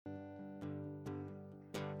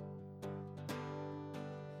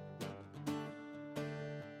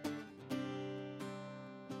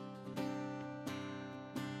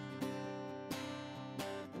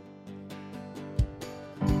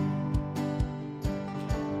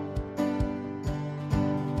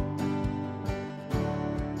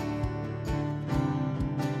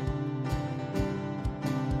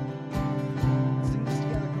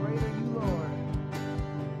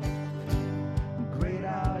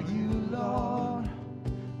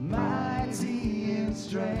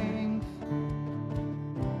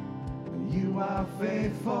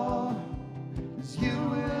faithful as you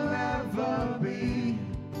will ever be.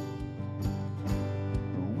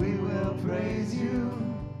 We will praise you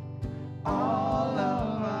all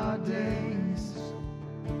of our days.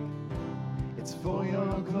 It's for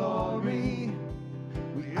your glory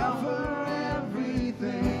we offer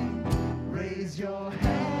everything. Raise your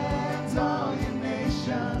hands, all you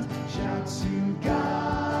nations. Shout to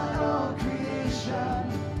God, all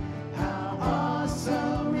creation. How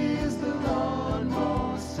awesome is the Lord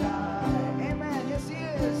Most High. Amen. Yes, He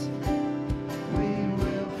is. We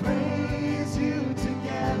will praise you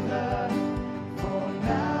together for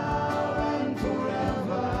now and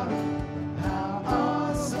forever. How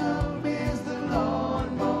awesome is the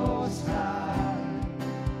Lord Most High.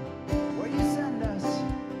 Where you send us,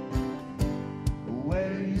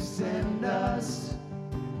 where you send us,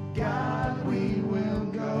 God, we will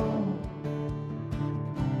go.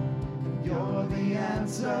 You're the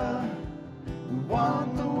answer we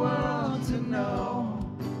want the world to know.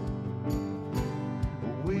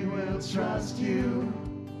 We will trust you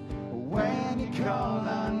when you call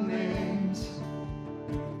our names.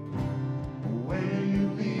 Where you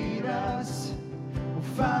lead us, we'll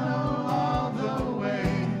follow all the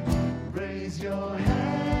way. Raise your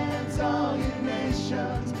hands, all you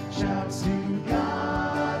nations. Shout to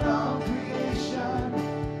God, all creation.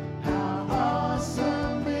 How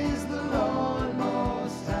awesome is the Lord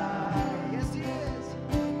Most High. Yes, He is.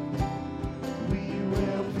 We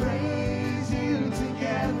will praise you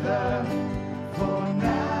together for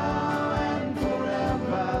now and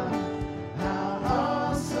forever. How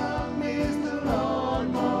awesome is the Lord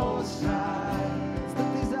Most High. Let's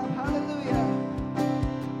lift these up. Hallelujah.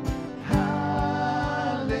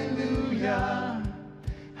 Hallelujah.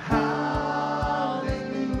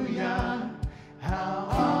 Hallelujah. How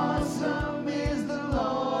awesome is the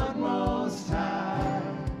Lord Most High.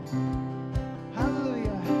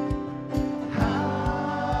 Hallelujah.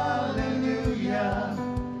 Hallelujah.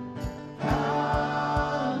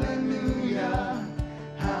 Hallelujah.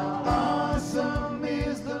 How awesome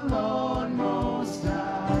is the Lord Most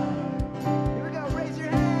High. Here we go. Raise your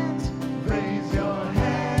hands. Raise your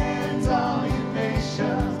hands, all you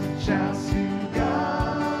nations. Shout to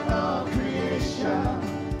God, all creation.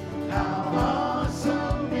 How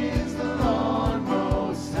awesome is the Lord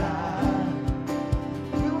Most High.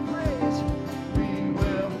 We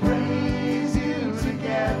will praise you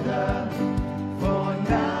together for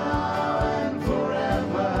now and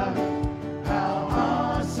forever. How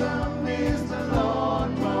awesome is the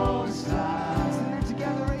Lord Most High. Sing that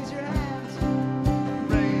together, raise your hands.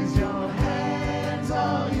 Raise your hands,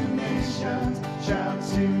 all you nations. Shout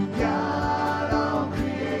to God, all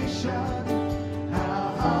creation.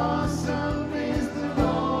 How awesome is the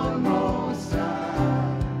Lord Most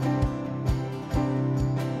High.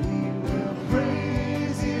 We will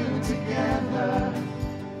praise you together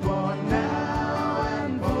for now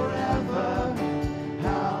and forever.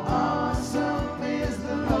 How awesome is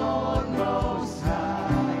the Lord Most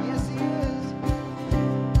High. Yes, He is.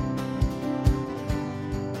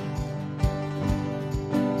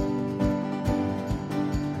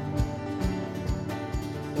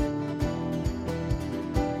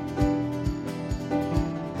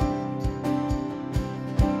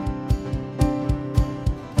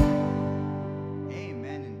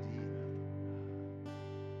 Amen indeed.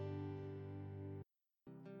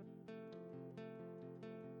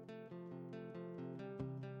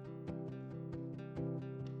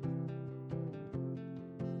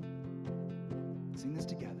 Sing this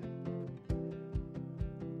together.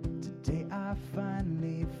 Today I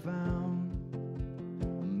finally found a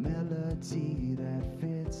melody that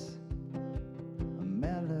fits, a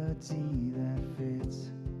melody that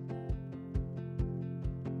fits.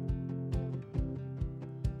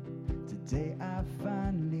 Today I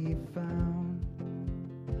finally found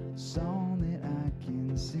a song that I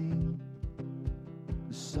can sing,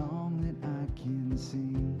 a song that I can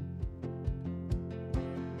sing.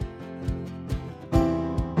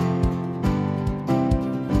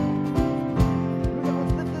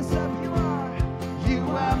 Let's lift this up. You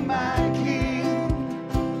are my King.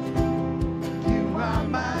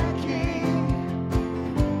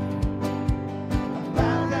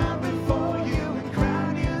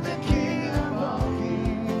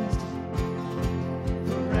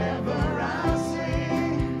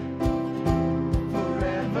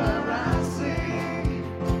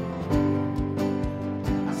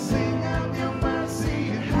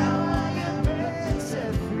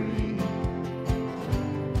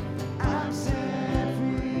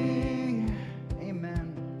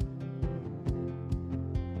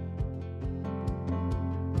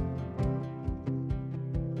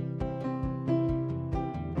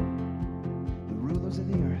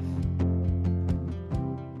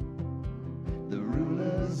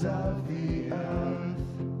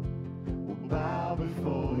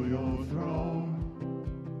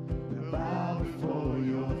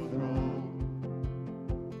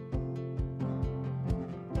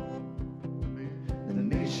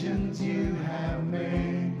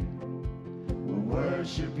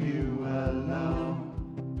 worship you alone,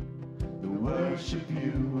 to worship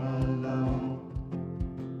you alone,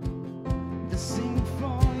 to sing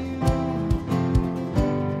for you.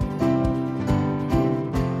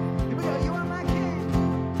 Here we go. You are my king.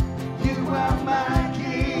 You are my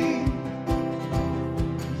king.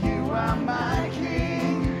 You are my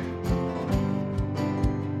king.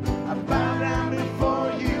 I bow down before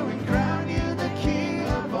you and crown you the king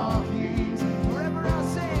of all kings. Forever I'll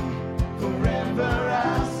sing. Forever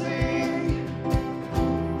I'll sing.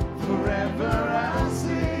 Forever I'll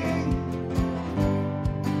sing.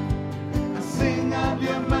 I sing of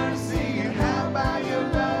your mercy and how by your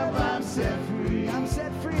love I'm set free. I'm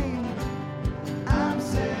set free. I'm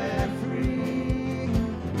set free.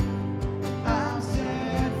 I'm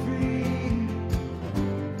set free.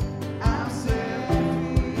 I'm set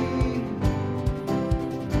free.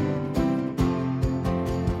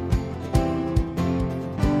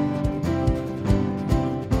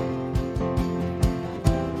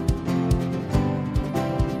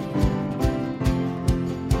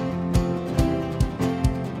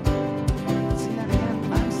 Sing that again.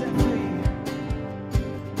 I'm set free.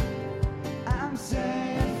 I'm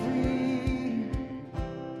set free.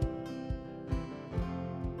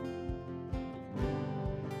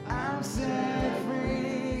 I'm set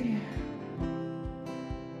free.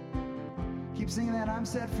 Keep singing that. I'm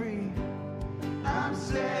set free. I'm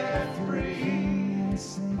set free. I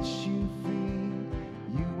set you free.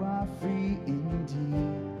 You are free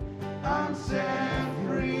indeed. I'm set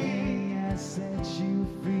free. I set you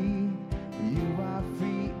free. You are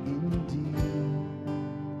free indeed.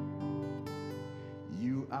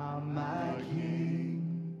 You are my king.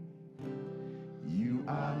 You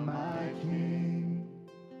are my king.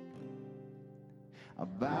 I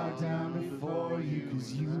bow down before you,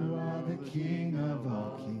 'cause you are the king of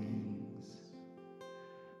all kings.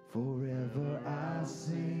 Forever I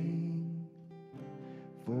sing.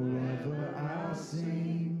 Forever I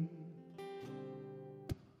sing.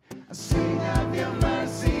 I sing of your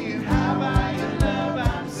mercy and how by your love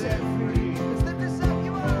I'm set free. Let's lift this up.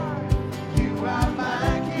 You are. You are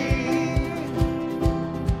my king.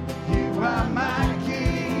 You are my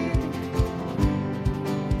king.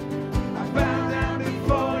 I bow down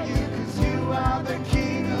before you, 'cause you are the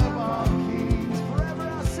king of all kings. Forever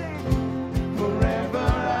I'll sing. Forever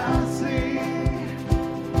I'll sing.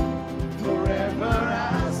 Forever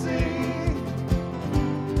I'll sing.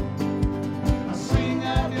 I sing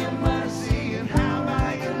of your mercy and how by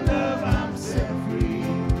your love I'm set free.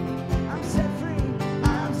 I'm set free.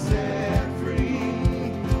 I'm set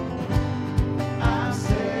free. I'm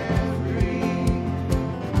set free.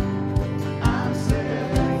 I'm set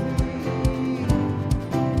free.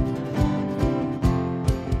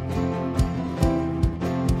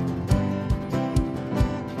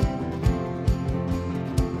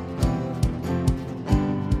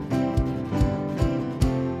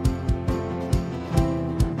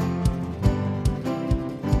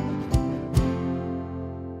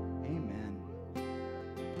 Amen.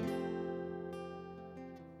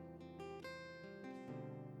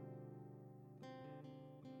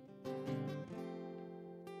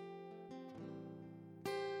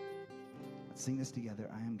 Let's sing this together.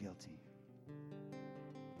 I am guilty.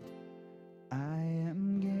 I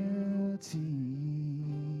am guilty.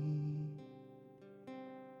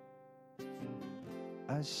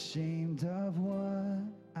 Ashamed of what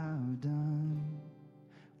I've done,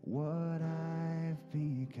 what I've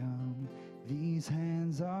become. These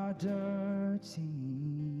hands are dirty.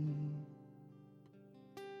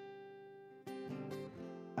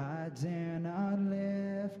 I dare not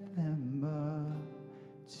lift them up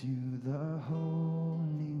to the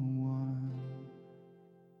Holy One.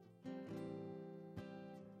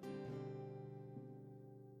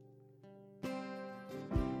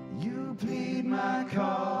 You plead my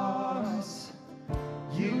cause,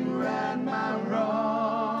 you right my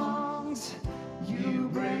wrongs, you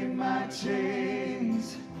break my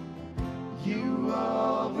chains, you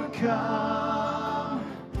overcome,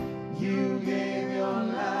 you gave your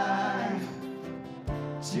life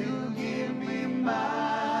to give me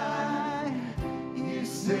mine. You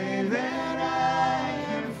say that I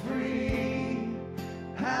am free.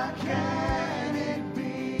 How can it be?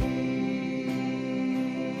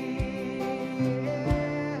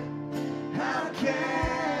 How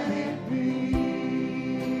can it be?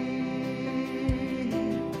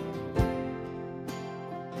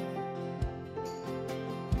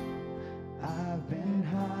 I've been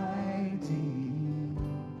hiding,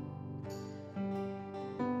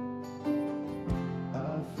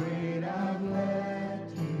 afraid I've let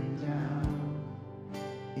you down.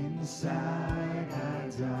 Inside I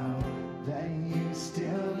doubt that you still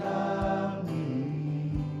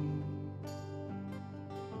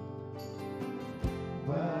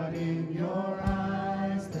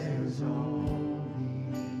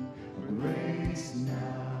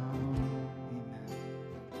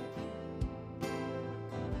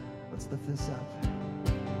lift this up.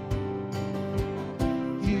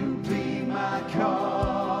 You plead my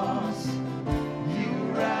cause, you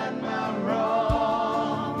right my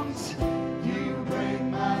wrongs, you break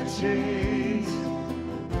my chains,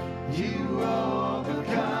 you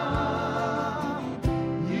overcome,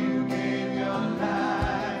 you gave your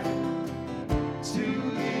life to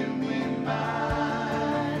give me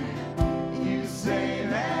mine. You say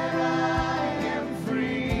that I am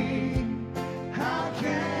free. How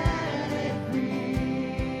can it be?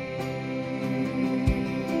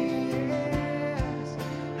 Yes.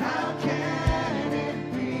 How can it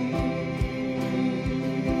be?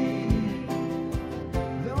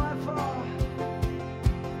 Though I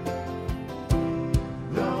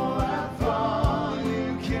fall,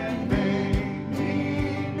 you can make me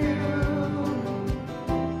new.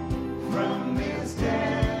 From this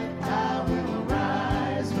death I will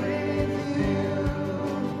rise with you.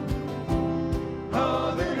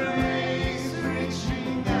 Oh, the grace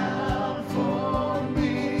reaching out for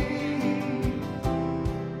me.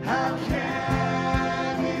 How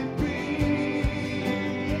can it be?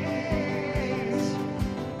 Yes.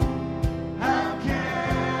 How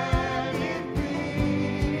can it be?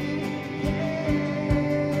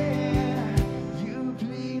 You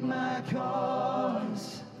plead my cause,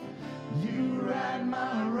 you right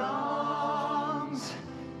my wrongs,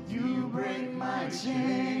 you break my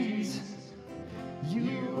chains,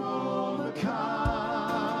 you overcome,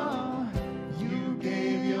 you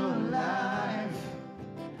gave your life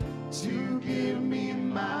to give me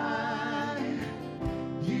mine.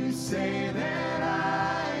 You say that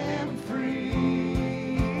I am free.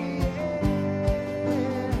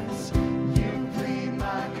 Yes. You plead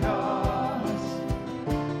my cause,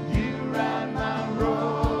 you right my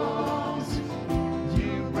wrongs,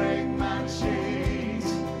 you break my chains,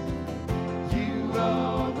 you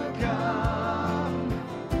overcome,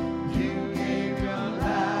 you gave your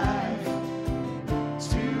life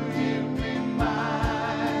to give me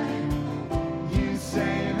mine. You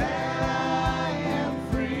say that I am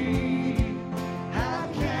free. How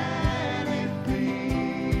can it be?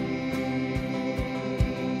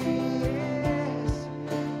 Yes.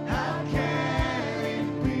 How can it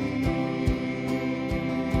be?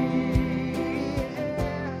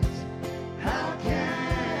 Yes. How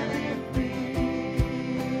can it be?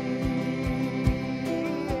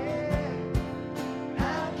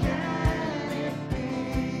 How can it be?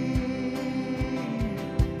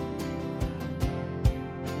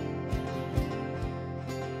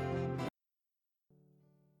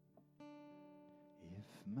 If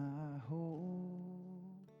my hope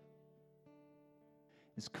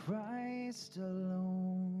is Christ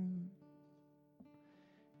alone,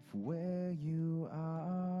 if where you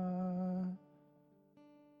are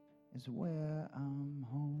is where I'm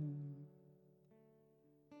home,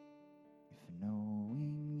 if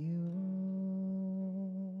knowing you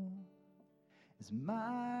is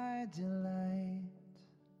my delight,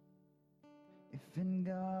 if in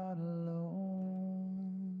God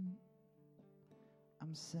alone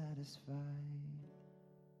I'm satisfied,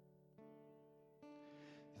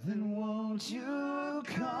 then won't you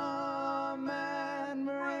come and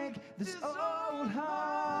break this old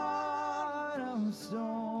heart of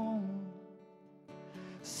stone?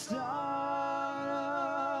 Start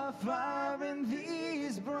a fire in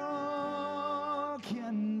these broken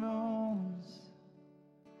bones.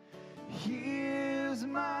 Here's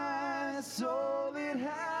my soul, it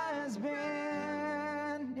has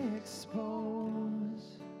been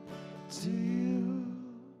exposed to you.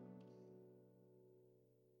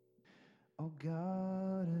 Oh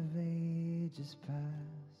God of ages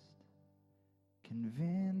past,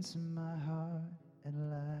 convince my heart at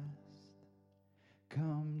last.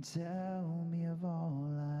 Come tell me of all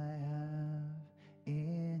I have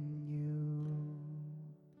in you.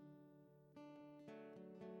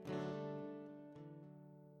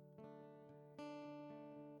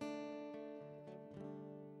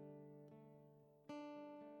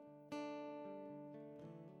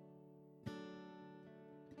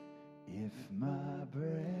 If my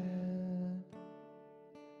bread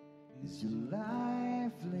is your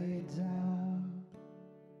life laid down,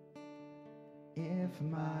 if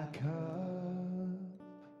my cup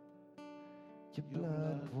your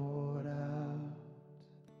blood poured out,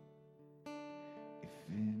 if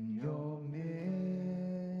in your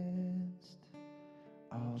midst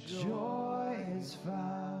all joy is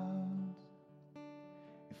found,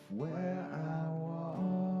 if where I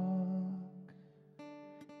walk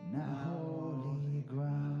now holy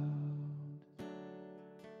ground,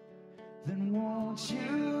 then won't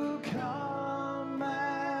you come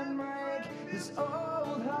and break this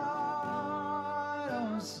old heart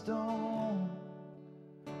of stone?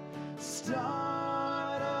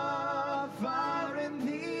 Start a fire in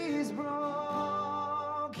these broken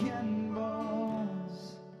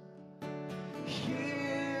bones.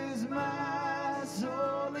 Here's my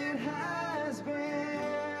soul, it has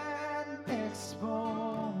been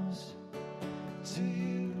exposed to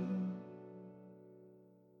you.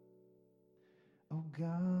 Oh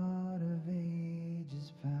God of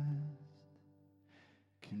ages past,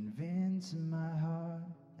 convince my heart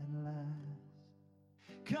at last.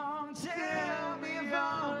 Come tell me of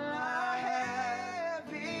all I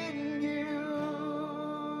have in you.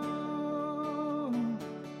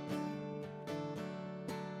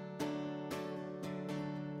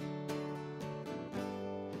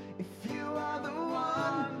 If you are the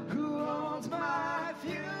one who holds my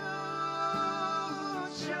future,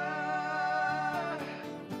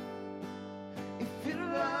 if your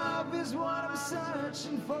love is what I'm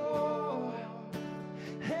searching for,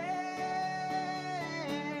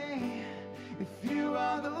 if you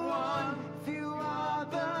are the one, if you are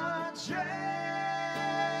the treasure,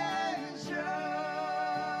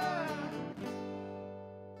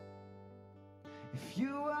 if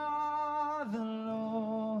you are the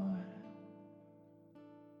Lord,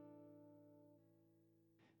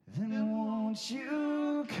 then won't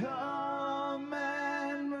you come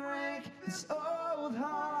and break this old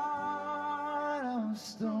heart of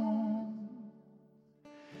stone?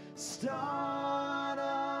 Start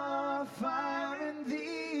a fire in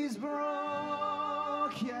these broken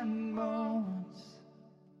bones.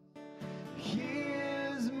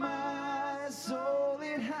 Here's my soul,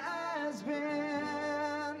 it has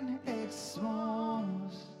been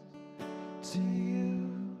exposed to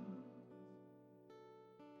you.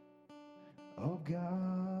 Oh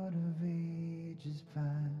God of ages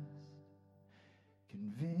past,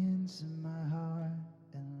 convince my heart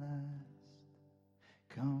at last.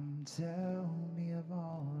 Come tell me of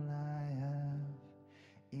all I have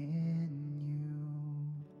in you.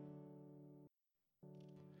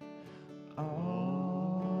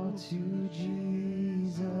 All to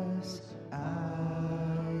Jesus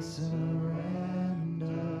I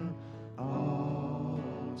surrender. All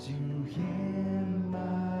to Him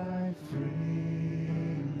I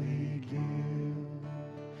freely give.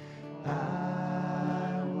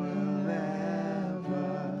 I will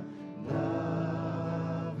ever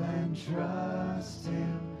love and trust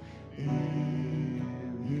Him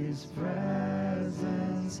in His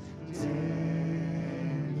presence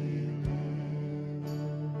daily live.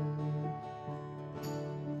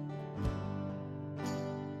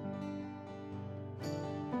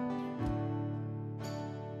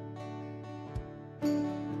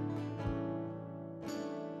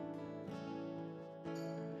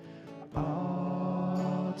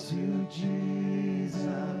 All to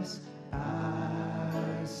Jesus I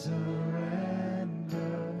surrender,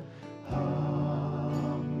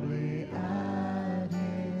 humbly at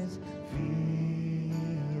His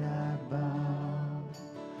feet I bow.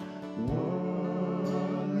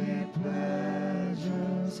 Worldly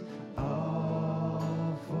pleasures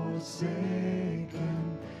all forsaken,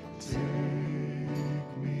 take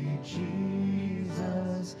me,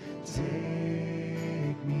 Jesus,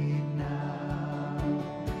 take me now.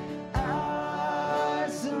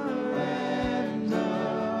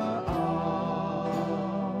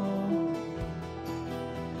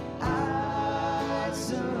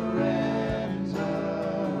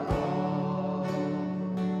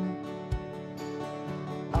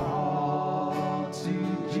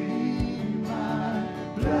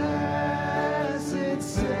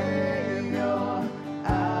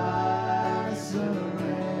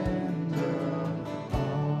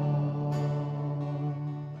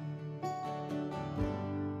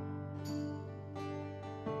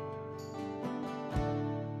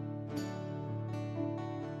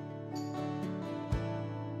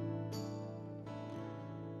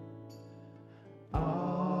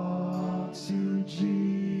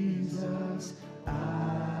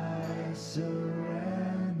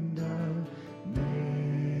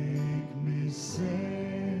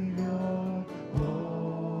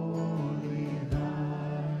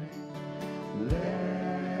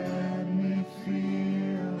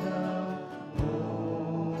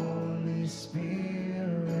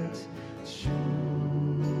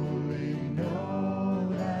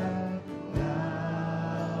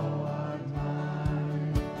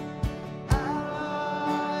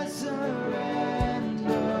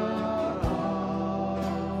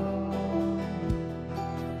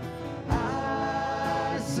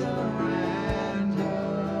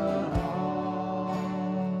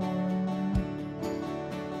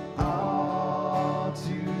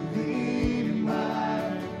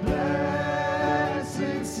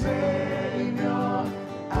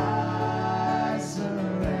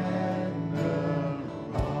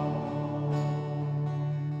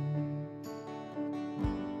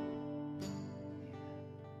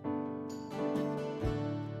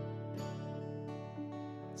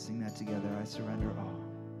 together. I surrender all.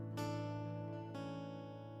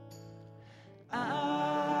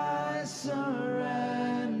 I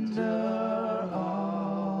surrender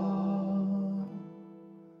all.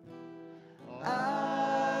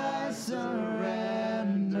 I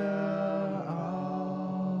surrender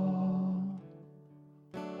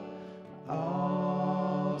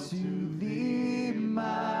all to thee,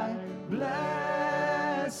 my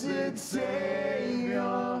blessed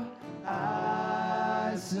Savior.